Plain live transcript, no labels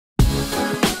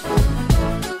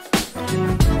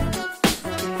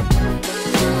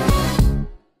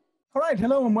right,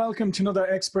 hello and welcome to another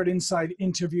Expert Insight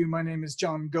interview. My name is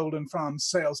John Golden from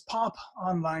SalesPOP,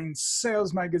 online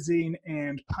sales magazine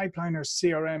and Pipeliner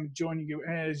CRM, joining you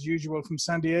as usual from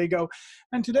San Diego.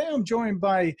 And today I'm joined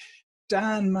by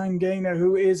Dan Mangena,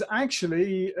 who is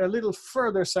actually a little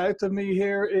further south of me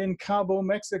here in Cabo,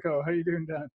 Mexico. How are you doing,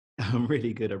 Dan? I'm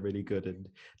really good. And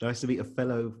nice to meet a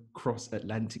fellow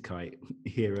cross-Atlanticite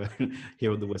here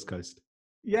on the West Coast.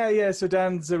 Yeah. So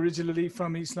Dan's originally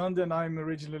from East London. I'm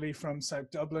originally from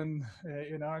South Dublin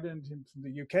in Ireland, from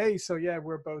the UK. So yeah,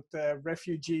 we're both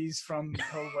refugees from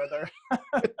cold weather.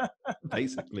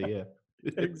 Basically, yeah.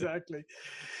 Exactly.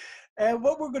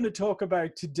 What we're going to talk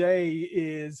about today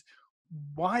is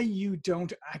why you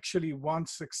don't actually want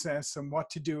success and what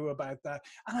to do about that.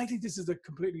 And I think this is a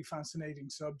completely fascinating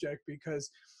subject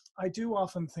because I do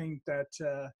often think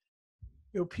that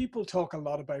people talk a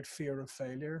lot about fear of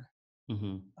failure.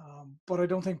 Mm-hmm. But I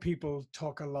don't think people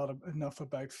talk enough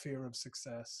about fear of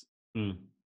success. Mm.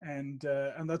 And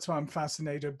that's why I'm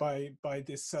fascinated by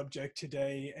this subject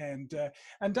today. And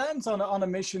Dan's on a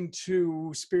mission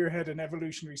to spearhead an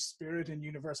evolutionary spirit and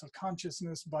universal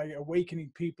consciousness by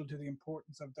awakening people to the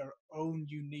importance of their own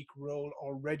unique role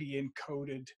already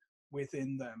encoded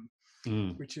within them,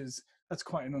 that's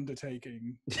quite an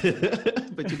undertaking.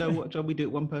 But you know what, John? We do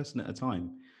it one person at a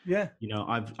time. Yeah. You know,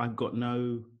 I've got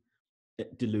no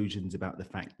delusions about the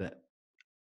fact that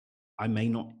I may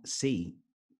not see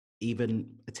even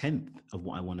a tenth of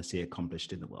what I want to see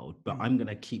accomplished in the world, but I'm going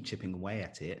to keep chipping away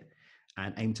at it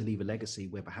and aim to leave a legacy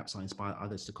where perhaps I inspire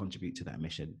others to contribute to that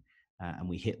mission, and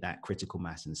we hit that critical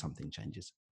mass and something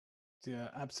changes. Yeah,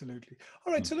 absolutely.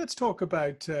 All right, so let's talk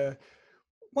about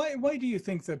why do you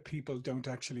think that people don't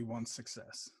actually want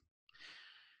success?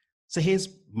 So here's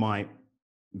my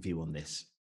view on this.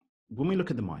 When we look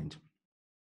at the mind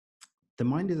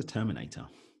is a terminator.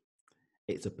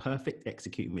 It's a perfect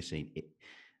executing machine.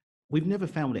 We've never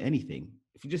failed at anything.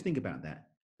 If you just think about that,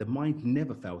 the mind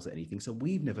never fails at anything. So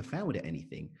we've never failed at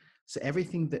anything. So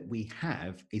everything that we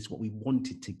have is what we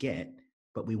wanted to get,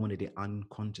 but we wanted it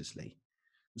unconsciously.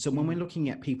 So when we're looking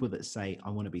at people that say, I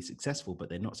want to be successful, but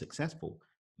they're not successful,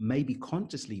 maybe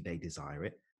consciously they desire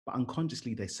it, but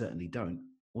unconsciously they certainly don't,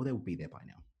 or they will be there by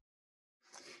now.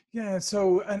 Yeah.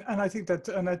 So, and I think that's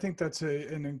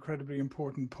an incredibly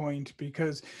important point,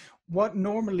 because what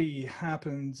normally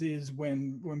happens is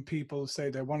when people say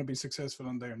they want to be successful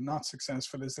and they're not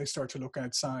successful, is they start to look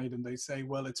outside and they say,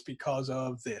 well, it's because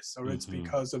of this or it's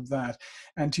because of that.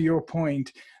 And to your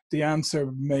point, the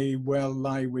answer may well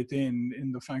lie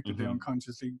in the fact that they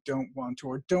unconsciously don't want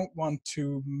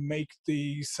to make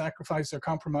the sacrifice or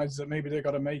compromises that maybe they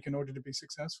got to make in order to be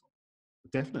successful.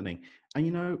 Definitely. And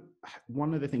you know,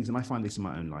 one of the things, and I find this in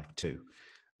my own life too,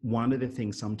 one of the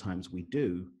things sometimes we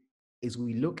do is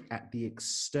we look at the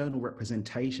external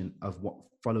representation of what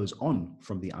follows on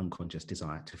from the unconscious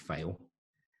desire to fail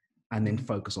and then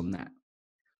focus on that.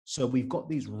 So we've got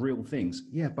these real things.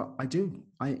 Yeah, but I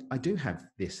do have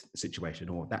this situation,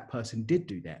 or that person did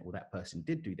do that, or that person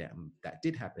did do that, and that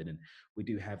did happen. And we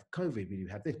do have COVID, we do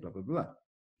have this, blah, blah, blah.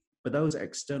 But those are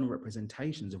external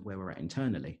representations of where we're at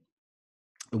internally.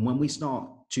 And when we start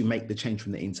to make the change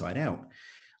from the inside out,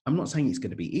 I'm not saying it's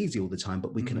going to be easy all the time,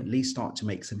 but we can at least start to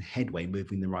make some headway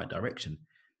moving in the right direction.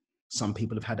 Some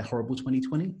people have had a horrible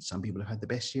 2020. Some people have had the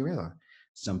best year ever.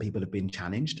 Some people have been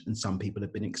challenged and some people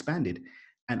have been expanded.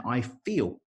 And I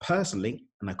feel personally,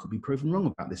 and I could be proven wrong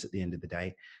about this at the end of the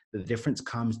day, that the difference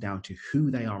comes down to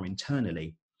who they are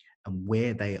internally and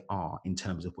where they are in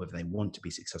terms of whether they want to be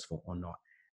successful or not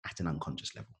at an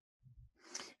unconscious level.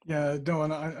 Yeah, no,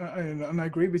 and I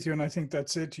agree with you, and I think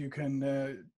that's it. You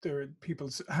can people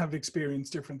have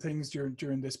experienced different things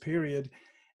during this period,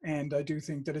 and I do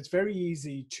think that it's very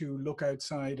easy to look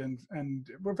outside, and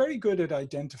we're very good at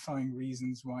identifying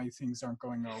reasons why things aren't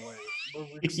going our way.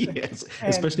 Yes,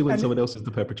 especially when someone else is the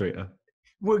perpetrator.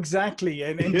 Well, exactly,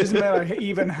 and it doesn't matter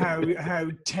even how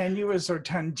tenuous or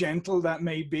tangential that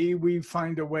may be. We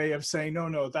find a way of saying,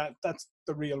 no, that's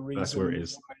the real reason. That's where it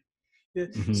is. Why. Yeah.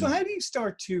 So how do you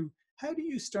start to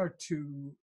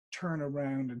turn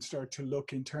around and start to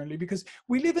look internally? Because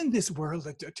we live in this world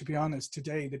that, to be honest,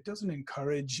 today, that doesn't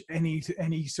encourage any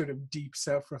sort of deep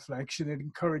self-reflection. It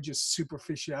encourages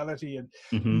superficiality and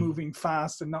moving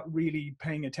fast and not really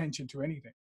paying attention to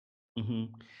anything.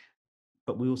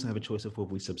 But we also have a choice of whether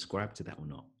we subscribe to that or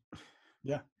not.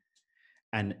 Yeah.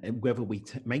 And whether we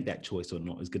make that choice or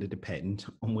not is going to depend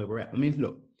on where we're at. I mean,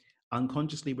 look,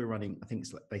 unconsciously, we're running, I think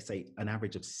it's like they say, an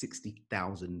average of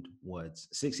 60,000 words,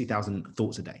 60,000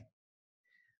 thoughts a day.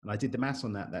 And I did the maths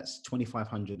on that. That's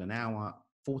 2,500 an hour,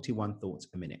 41 thoughts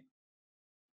a minute.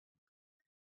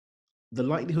 the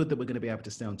likelihood that we're going to be able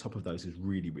to stay on top of those is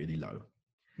really, really low.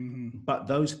 Mm-hmm. But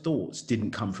those thoughts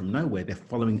didn't come from nowhere. They're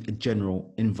following a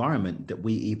general environment that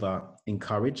we either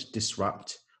encourage,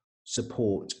 disrupt,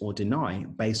 support, or deny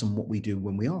based on what we do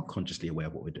when we are consciously aware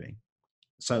of what we're doing.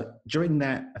 So during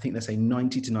that, I think they say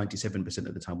 90 to 97%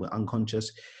 of the time we're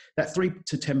unconscious. That 3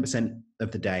 to 10%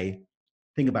 of the day,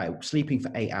 think about it, sleeping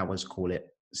for 8 hours, call it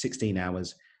 16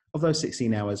 hours. Of those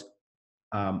 16 hours,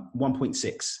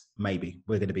 1.6 maybe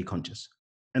we're going to be conscious.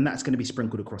 And that's going to be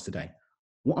sprinkled across the day.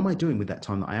 What am I doing with that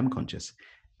time that I am conscious?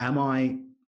 Am I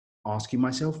asking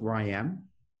myself where I am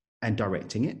and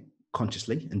directing it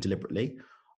consciously and deliberately?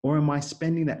 Or am I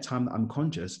spending that time that I'm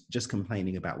conscious just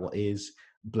complaining about what is,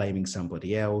 blaming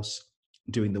somebody else,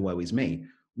 doing the woe is me?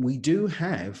 We do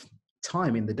have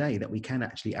time in the day that we can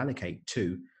actually allocate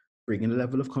to bringing a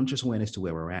level of conscious awareness to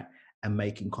where we're at and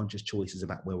making conscious choices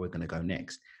about where we're going to go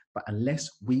next. But unless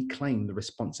we claim the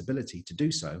responsibility to do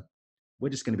so, we're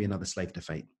just going to be another slave to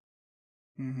fate.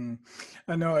 Mm-hmm.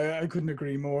 I know, I couldn't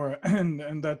agree more. And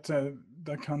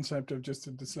that concept of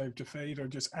just the slave to fate, or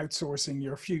just outsourcing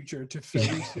your future to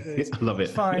fate, I love it.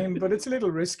 fine, but it's a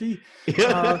little risky. Just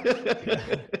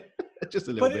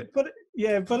a little bit.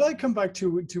 But I come back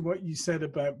to what you said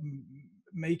about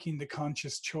making the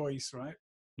conscious choice, right?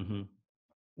 Mm-hmm.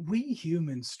 We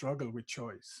humans struggle with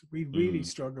choice. We really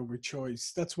struggle with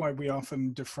choice. That's why we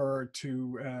often defer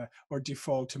to or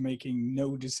default to making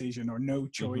no decision or no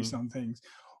choice on things,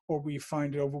 or we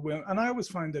find it overwhelming. And I always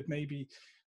find that maybe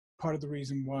part of the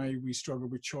reason why we struggle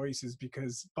with choice is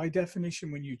because, by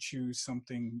definition, when you choose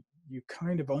something, you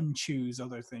kind of unchoose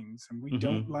other things, and we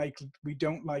don't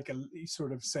like a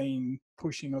sort of saying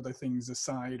pushing other things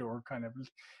aside, or kind of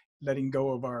letting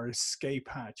go of our escape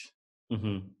hatch.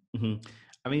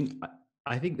 I mean,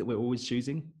 I think that we're always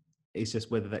choosing. It's just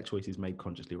whether that choice is made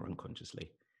consciously or unconsciously.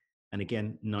 And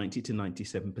again, 90 to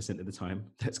 97% of the time,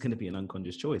 that's going to be an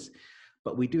unconscious choice.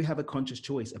 But we do have a conscious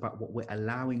choice about what we're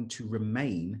allowing to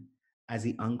remain as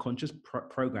the unconscious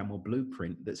program or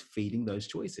blueprint that's feeding those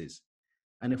choices.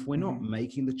 And if we're not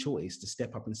making the choice to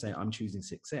step up and say, I'm choosing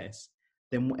success,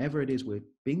 then whatever it is we've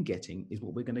been getting is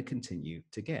what we're going to continue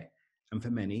to get. And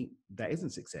for many, that isn't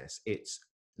success. It's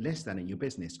less than in your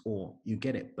business, or you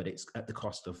get it, but it's at the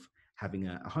cost of having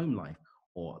a home life,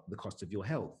 or the cost of your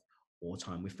health, or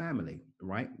time with family,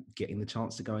 right? Getting the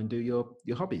chance to go and do your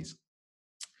hobbies.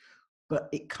 But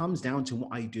it comes down to what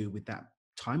I do with that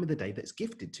time of the day that's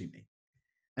gifted to me.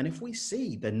 And if we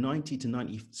see the 90 to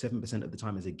 97% of the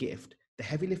time as a gift, the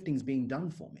heavy lifting is being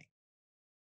done for me.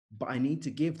 But I need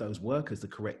to give those workers the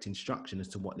correct instruction as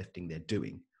to what lifting they're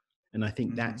doing. And I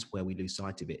think that's where we lose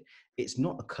sight of it. It's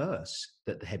not a curse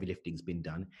that the heavy lifting's been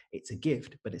done. It's a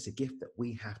gift, but it's a gift that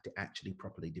we have to actually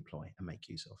properly deploy and make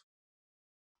use of.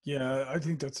 Yeah, I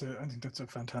think that's a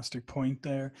fantastic point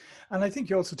there. And I think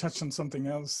you also touched on something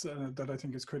else that I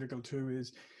think is critical too,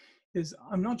 is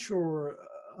I'm not sure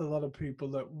a lot of people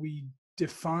that we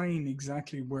define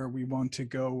exactly where we want to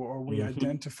go, or we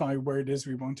identify where it is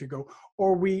we want to go,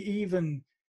 or we even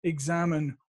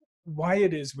examine why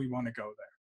it is we want to go there.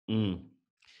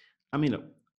 I mean, look,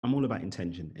 I'm all about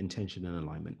intention and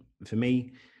alignment. For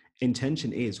me,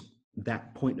 intention is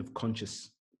that point of conscious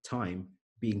time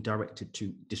being directed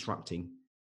to disrupting,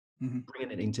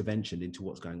 bringing an intervention into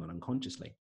what's going on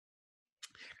unconsciously.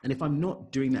 And if I'm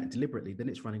not doing that deliberately, then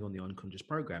it's running on the unconscious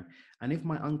program. And if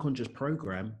my unconscious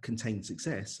program contains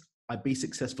success, I'd be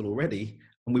successful already,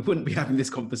 and we wouldn't be having this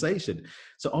conversation.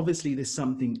 So obviously there's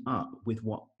something up with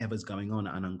whatever's going on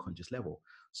at an unconscious level.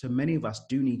 So many of us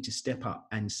do need to step up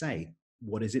and say,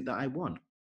 what is it that I want?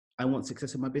 I want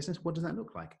success in my business. What does that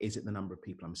look like? Is it the number of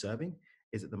people I'm serving?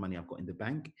 Is it the money I've got in the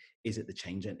bank? Is it the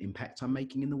change and impact I'm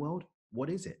making in the world? What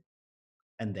is it?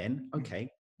 And then, okay,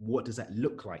 what does that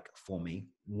look like for me?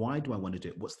 Why do I want to do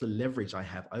it? What's the leverage I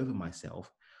have over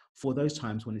myself for those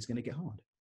times when it's going to get hard?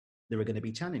 There are going to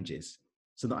be challenges,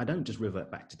 so that I don't just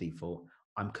revert back to default.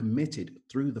 I'm committed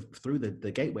through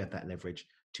the gateway of that leverage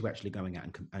to actually going out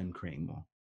and creating more.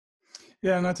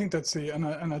 Yeah, and I think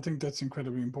I think that's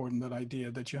incredibly important, that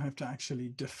idea that you have to actually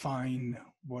define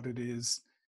what it is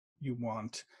you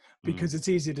want, because it's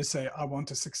easy to say, I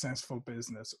want a successful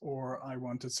business, or I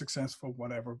want a successful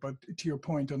whatever, but to your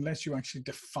point, unless you actually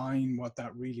define what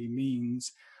that really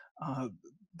means,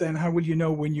 then how will you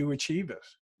know when you achieve it?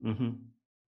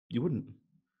 You wouldn't.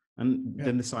 And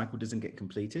then the cycle doesn't get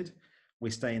completed. We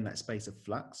stay in that space of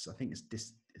flux. I think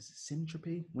it's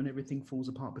syntropy, when everything falls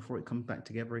apart before it comes back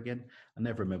together again. I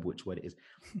never remember which word it is.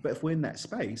 But if we're in that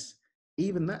space,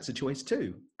 even that's a choice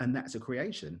too. And that's a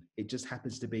creation. It just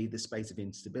happens to be the space of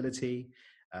instability,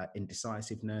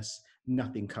 indecisiveness,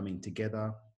 nothing coming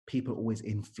together. people always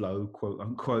in flow, quote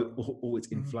unquote, or always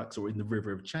in Mhm. flux or in the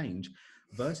river of change,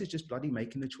 versus just bloody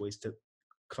making the choice to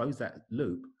close that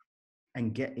loop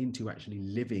and get into actually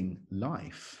living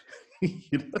life.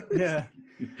 You know? Yeah.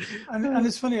 And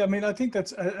it's funny. I mean, I think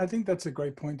that's a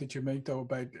great point that you make though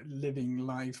about living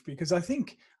life, because I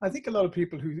think a lot of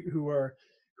people who are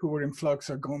in flux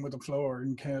or going with the flow or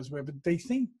in chaos, whatever, they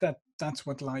think that that's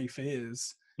what life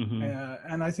is, Mhm.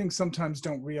 and I think sometimes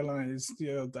don't realize,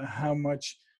 you know, how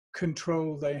much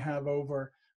control they have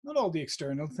over not all the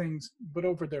external things, but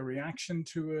over their reaction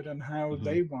to it and how Mhm.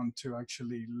 they want to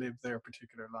actually live their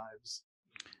particular lives.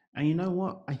 And you know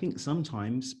what? I think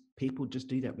sometimes people just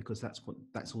do that because that's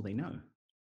all they know.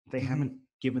 They haven't Hmm.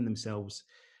 given themselves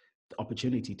the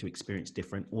opportunity to experience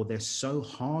different, or they're so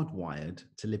hardwired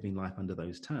to living life under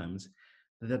those terms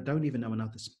that they don't even know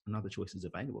another choices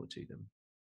available to them.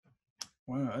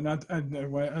 Wow, and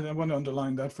I want to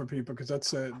underline that for people, because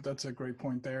that's a great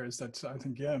point. There is that I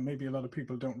think, yeah, maybe a lot of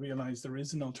people don't realize there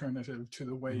is an alternative to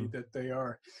the way Mhm. that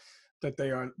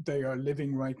they are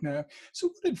living right now. So,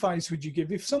 what advice would you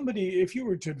give if you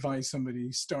were to advise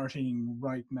somebody starting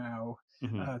right now,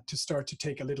 Mhm. to start to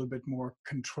take a little bit more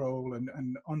control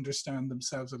and understand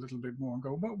themselves a little bit more, and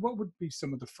go, what would be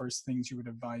some of the first things you would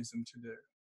advise them to do?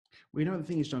 Well, you know, the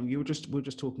thing is, John, we're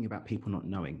just talking about people not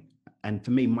knowing. And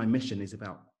for me, my mission is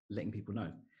about letting people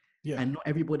know. Yeah. And not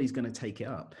everybody's going to take it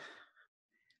up.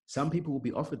 Some people will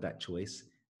be offered that choice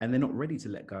and they're not ready to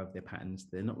let go of their patterns.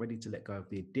 They're not ready to let go of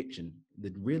the addiction,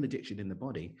 the real addiction in the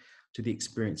body, to the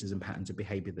experiences and patterns of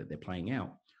behavior that they're playing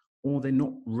out. Or they're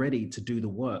not ready to do the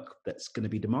work that's going to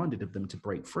be demanded of them to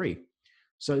break free.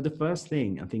 So the first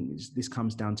thing, I think, is this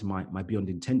comes down to my beyond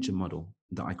intention model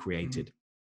that I Hmm. created.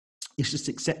 It's just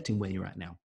accepting where you're at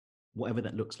now, whatever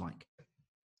that looks like.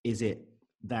 Is it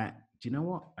that, do you know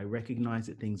what? I recognize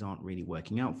that things aren't really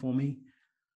working out for me,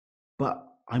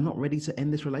 but I'm not ready to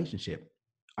end this relationship.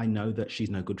 I know that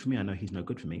she's no good for me. I know he's no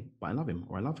good for me, but I love him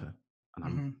or I love her.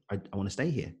 And Hmm. I want to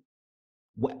stay here.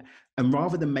 What, and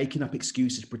rather than making up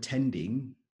excuses,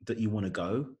 pretending that you want to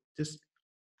go, just,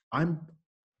 I'm,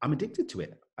 I'm addicted to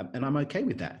it and I'm okay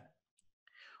with that.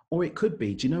 Or it could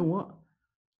be, do you know what?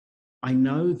 I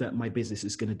know that my business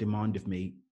is going to demand of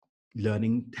me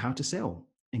learning how to sell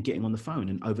and getting on the phone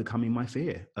and overcoming my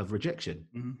fear of rejection.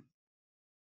 Hmm.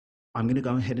 I'm going to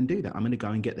go ahead and do that. I'm going to go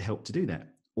and get the help to do that.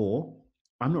 Or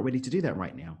I'm not ready to do that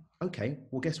right now. Okay,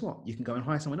 well, guess what? You can go and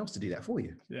hire someone else to do that for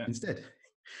you Yeah. instead.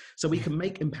 So we can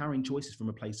make empowering choices from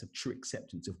a place of true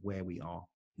acceptance of where we are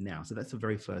now. So that's the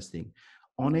very first thing.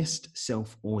 Honest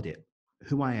self-audit,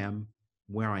 who I am,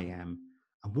 where I am,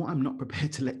 and what I'm not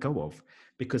prepared to let go of.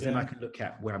 Because then I Yeah. can look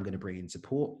at where I'm going to bring in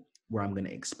support, where I'm going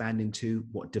to expand into,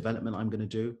 what development I'm going to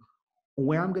do, or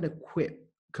where I'm going to quit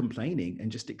complaining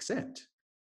and just accept.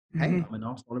 Hey, Hmm. I'm an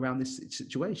arsehole around this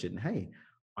situation. Hey,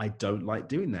 I don't like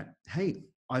doing that. Hey,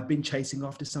 I've been chasing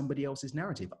after somebody else's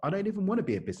narrative. I don't even want to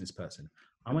be a business person.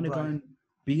 I want to go Right. and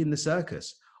be in the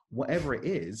circus. Whatever it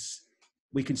is,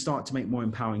 we can start to make more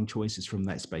empowering choices from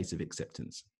that space of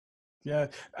acceptance. Yeah,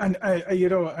 and you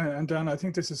know, and Dan, I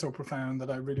think this is so profound that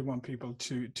I really want people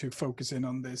to focus in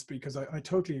on this, because I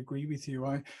totally agree with you.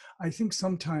 I think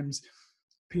sometimes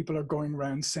people are going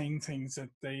around saying things that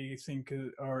they think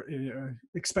are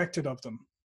expected of them.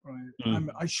 Right, Mm.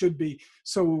 I should be.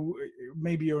 So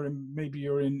maybe you're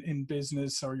in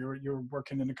business, or you're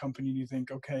working in a company, and you think,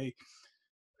 okay,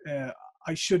 uh,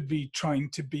 I should be trying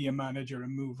to be a manager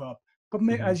and move up. But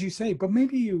Mhm. as you say, but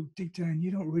maybe you deep down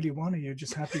you don't really want to. You're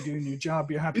just happy doing your job.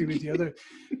 You're happy with the other,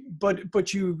 but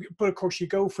of course you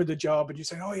go for the job and you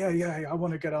say, oh yeah, I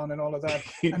want to get on and all of that,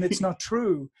 and it's not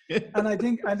true. And I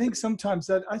think sometimes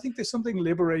that I think there's something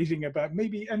liberating about,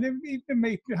 maybe, and it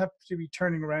may have to be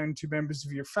turning around to members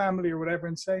of your family or whatever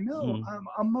and say, no, Mm.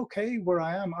 I'm okay where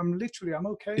I am. I'm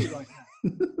okay right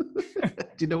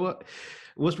Do you know what?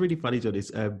 What's really funny, John,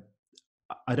 is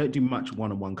I don't do much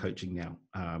one-on-one coaching now.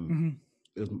 now. Hmm.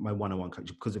 My one-on-one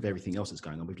coaching, because of everything else that's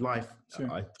going on with life,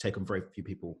 Sure. I've taken very few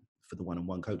people for the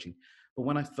one-on-one coaching. But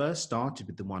when I first started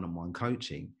with the one-on-one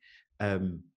coaching,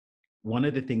 um, one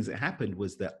of the things that happened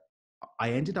was that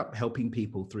I ended up helping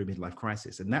people through midlife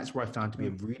crisis. And that's where I found to be a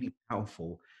Yeah. really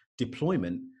powerful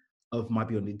deployment of my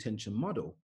beyond intention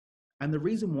model. And the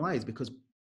reason why is because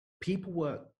people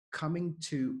were coming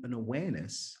to an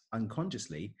awareness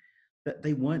unconsciously that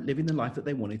they weren't living the life that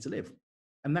they wanted to live.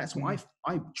 And that's what Mhm.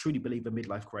 I truly believe a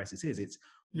midlife crisis is. It's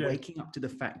Yeah. waking up to the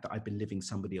fact that I've been living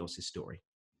somebody else's story.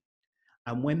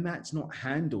 And when that's not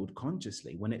handled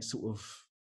consciously, when it's sort of,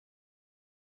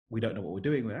 we don't know what we're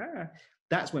doing,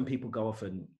 that's when people go off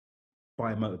and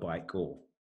buy a motorbike, or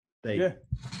they Yeah.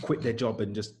 quit their job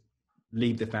and just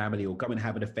leave the family or go and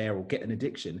have an affair or get an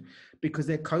addiction, because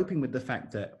they're coping with the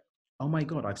fact that, oh my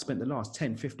God, I've spent the last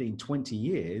 10, 15, 20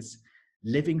 years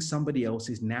living somebody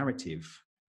else's narrative,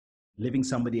 living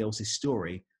somebody else's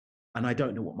story, and I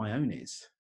don't know what my own is.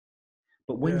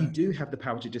 But when you Yeah. do have the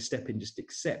power to just step in, just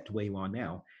accept where you are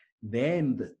now,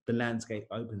 then the landscape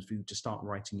opens for you to start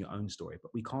writing your own story.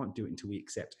 But we can't do it until we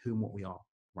accept who and what we are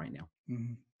right now.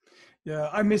 Mhm. Yeah,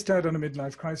 I missed out on a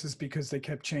midlife crisis because they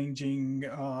kept changing,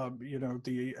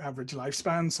 the average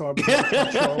lifespan. So I was never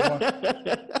quite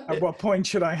sure at what point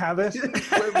should I have it.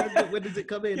 When does it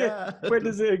come in? Yeah, where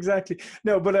does it exactly?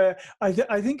 No, but I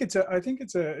think it's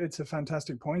a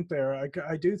fantastic point there.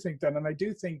 I do think that, and I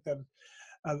do think that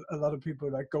a lot of people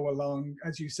that go along,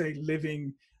 as you say,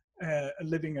 living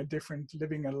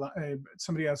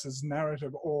somebody else's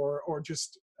narrative, or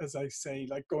just, as I say,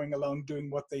 like going along doing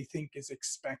what they think is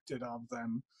expected of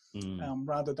them,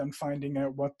 rather than finding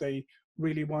out what they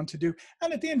really want to do.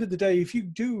 And at the end of the day, if you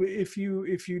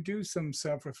do some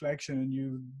self-reflection and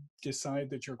you decide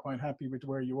that you're quite happy with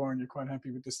where you are and you're quite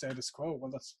happy with the status quo, well,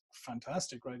 that's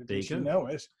fantastic, right? At There you least you go. know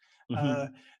it.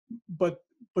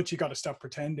 But you got to stop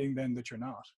pretending then that you're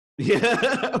not.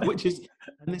 Yeah, and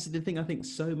this is the thing. I think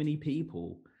so many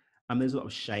people, and there's a lot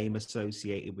of shame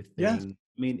associated with things. Yeah.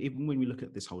 I mean, even when we look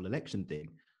at this whole election thing,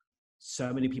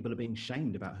 so many people are being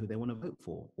shamed about who they want to vote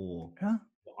for or Yeah.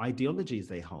 what ideologies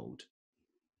they hold.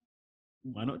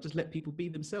 Why not just let people be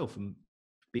themselves and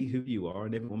be who you are,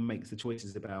 and everyone makes the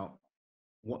choices about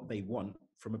what they want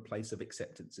from a place of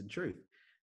acceptance and truth?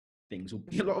 Things will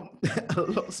be a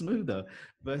lot smoother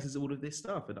versus all of this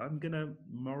stuff. And I'm gonna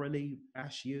morally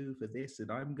bash you for this,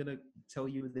 and I'm gonna tell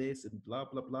you this, and blah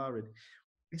blah blah. And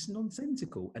it's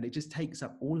nonsensical, and it just takes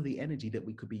up all of the energy that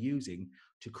we could be using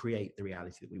to create the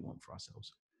reality that we want for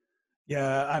ourselves.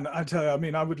 Yeah, and I tell you, I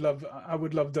mean, I would love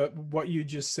that, what you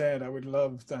just said. I would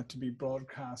love that to be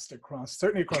broadcast across,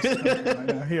 certainly across the country right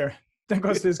now here,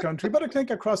 across this country, but I think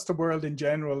across the world in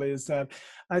general. Is that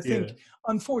I think,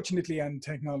 unfortunately, and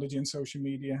technology and social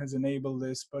media has enabled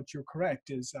this, but you're correct,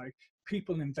 is like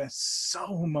people invest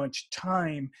so much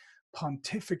time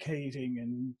pontificating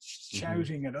and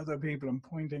shouting at other people and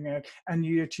pointing out, and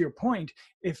you, to your point,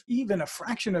 if even a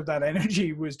fraction of that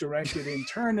energy was directed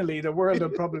internally, the world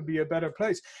would probably be a better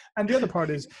place. And the other part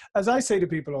is, as I say to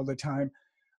people all the time,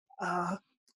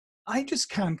 I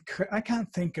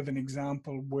can't think of an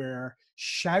example where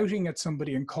shouting at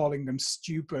somebody and calling them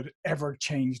stupid ever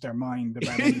changed their mind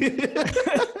about anything.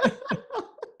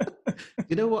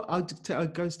 You know what? I'll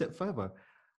go a step further.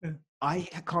 Yeah. I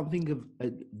can't think of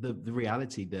the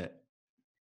reality that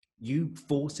you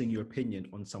forcing your opinion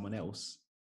on someone else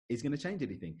is going to change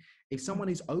anything. If someone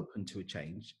is open to a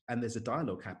change and there's a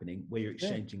dialogue happening where you're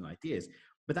exchanging ideas,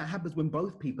 but that happens when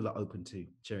both people are open to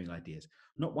sharing ideas,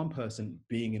 not one person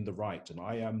being in the right and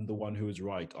I am the one who is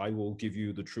right, I will give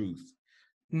you the truth.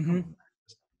 Mm-hmm.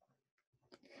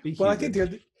 Be Well,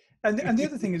 human. I think the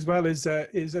other thing as well is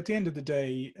at the end of the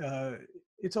day,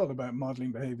 it's all about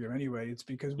modeling behavior anyway. It's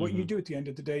because what you do at the end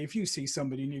of the day, if you see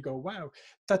somebody and you go, wow,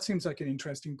 that seems like an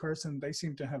interesting person, they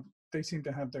seem to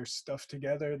have their stuff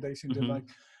together, they seem to like,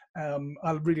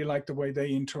 I really like the way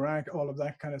they interact, all of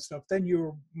that kind of stuff, then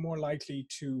you're more likely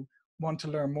to want to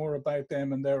learn more about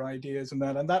them and their ideas and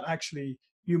that actually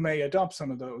you may adopt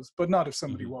some of those, but not if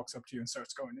somebody walks up to you and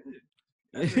starts going,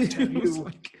 tell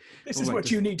you this is what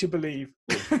you need to believe,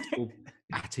 or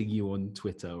atting you on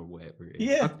Twitter or whatever it is.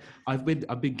 Yeah. I've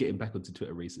been getting back onto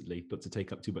Twitter recently, not to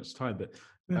take up too much time, but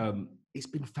it's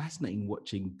been fascinating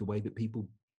watching the way that people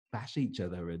bash each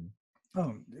other, and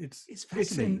it's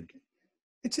fascinating.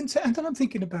 It's insane. And then I'm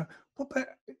thinking about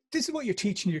this is what you're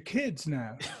teaching your kids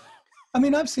now. I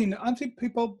mean, I've seen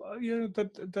people,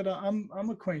 that I'm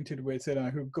acquainted with that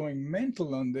are going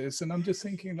mental on this, and I'm just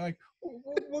thinking, like,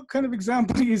 what kind of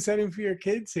example are you setting for your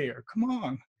kids here? Come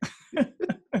on.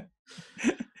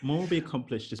 More will be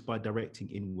accomplished just by directing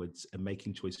inwards and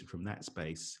making choices from that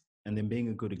space, and then being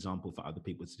a good example for other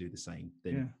people to do the same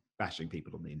than bashing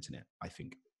people on the internet, I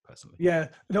think, personally. Yeah,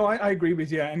 no, I agree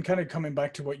with you. And kind of coming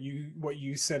back to what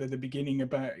you said at the beginning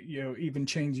about, even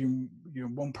changing,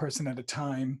 one person at a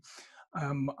time.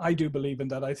 I do believe in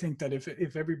that. I think that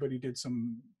if everybody did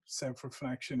some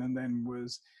self-reflection and then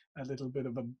was a little bit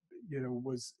of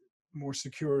was more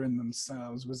secure in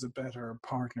themselves, was a better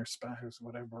partner, spouse,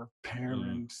 whatever,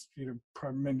 parent,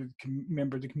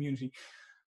 member of the community,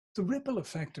 the ripple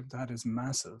effect of that is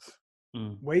massive.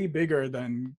 Way bigger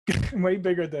than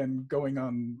going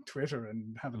on Twitter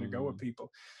and having a go at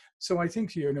people. So I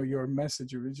think, you know, your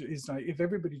message is like, if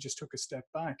everybody just took a step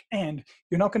back, and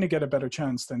you're not going to get a better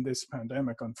chance than this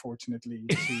pandemic, unfortunately,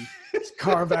 to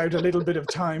carve out a little bit of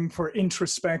time for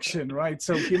introspection, right?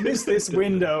 So if you miss this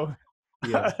window,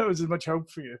 Yeah. there was as much hope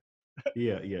for you.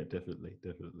 Yeah, definitely.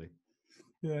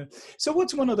 Yeah. So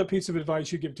what's one other piece of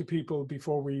advice you give to people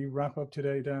before we wrap up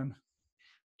today, Dan?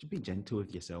 To be gentle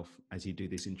with yourself as you do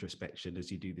this introspection,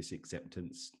 as you do this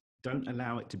acceptance. Don't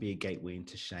allow it to be a gateway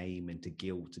into shame and to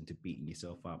guilt and to beating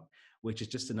yourself up, which is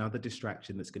just another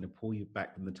distraction that's going to pull you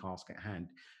back from the task at hand,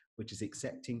 which is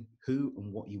accepting who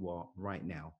and what you are right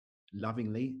now,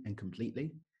 lovingly and completely,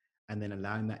 and then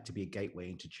allowing that to be a gateway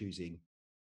into choosing,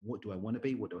 what do I want to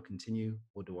be? What do I continue?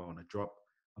 What do I want to drop?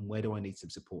 And where do I need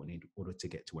some support in order to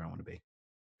get to where I want to be?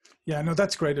 Yeah, no,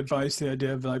 that's great advice. The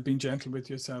idea of like being gentle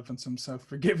with yourself and some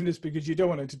self-forgiveness, because you don't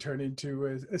want it to turn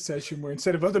into a session where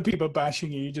instead of other people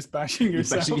bashing you, you're just bashing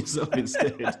yourself. You're bashing yourself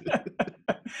instead.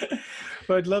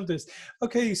 But I'd love this.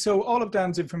 Okay, so all of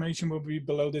Dan's information will be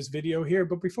below this video here.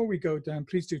 But before we go, Dan,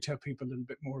 please do tell people a little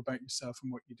bit more about yourself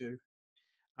and what you do.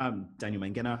 Daniel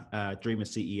Mangena, Dreamer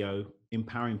CEO,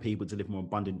 empowering people to live more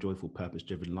abundant, joyful,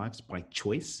 purpose-driven lives by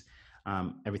choice.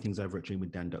 Everything's over at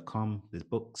dreamwithdan.com. There's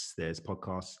books, there's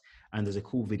podcasts, and there's a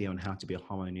cool video on how to be a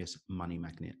harmonious money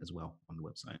magnet as well on the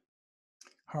website.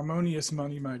 Harmonious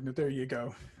money magnet. There you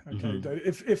go. Okay.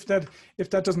 Mm-hmm. If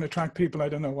that doesn't attract people, I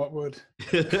don't know what would.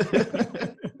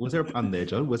 Was there a pun there,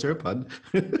 John? Was there a pun?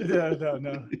 Yeah,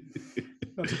 no.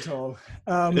 Not at all.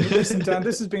 Listen, Dan,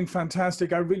 this has been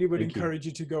fantastic. I really would encourage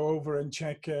you to go over and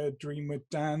check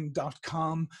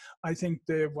dreamwithdan.com. I think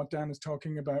what Dan is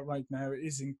talking about right now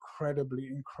is incredibly,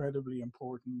 incredibly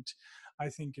important. I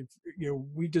think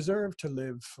we deserve to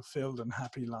live fulfilled and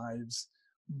happy lives,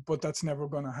 but that's never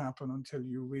going to happen until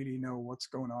you really know what's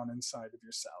going on inside of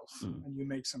yourself and you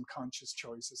make some conscious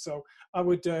choices. So I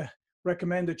would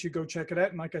recommend that you go check it out.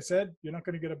 And like I said, you're not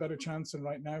going to get a better chance than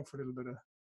right now for a little bit of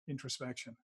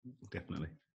introspection. Definitely.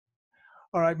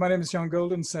 All right. My name is John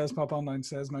Golden, SalesPOP Online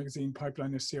Sales Magazine,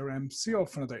 Pipeline of CRM. See you all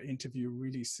for another interview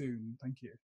really soon. Thank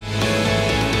you.